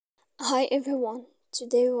Hi everyone,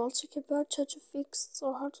 today we will talk about how to fix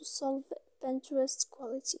or how to solve Pinterest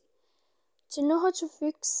quality. To know how to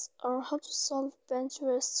fix or how to solve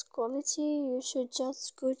Pinterest quality, you should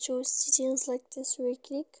just go to settings like this, right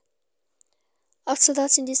click. After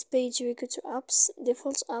that, in this page, we go to apps,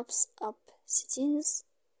 default apps, app settings.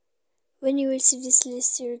 When you will see this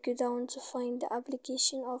list, you will go down to find the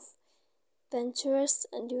application of Pinterest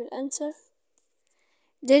and you will enter.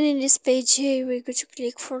 Then in this page here, you will go to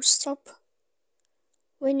click for stop.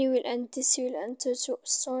 When you will end this, you will enter to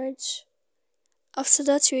storage. After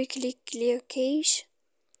that, you will click clear cache.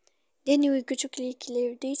 Then you will go to click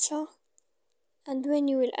clear data. And when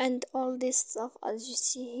you will end all this stuff, as you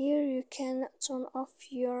see here, you can turn off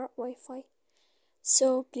your Wi-Fi.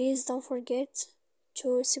 So please don't forget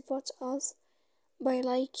to support us by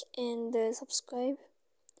like and subscribe.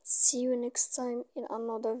 See you next time in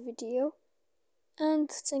another video.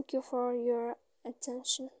 And thank you for your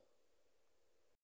attention.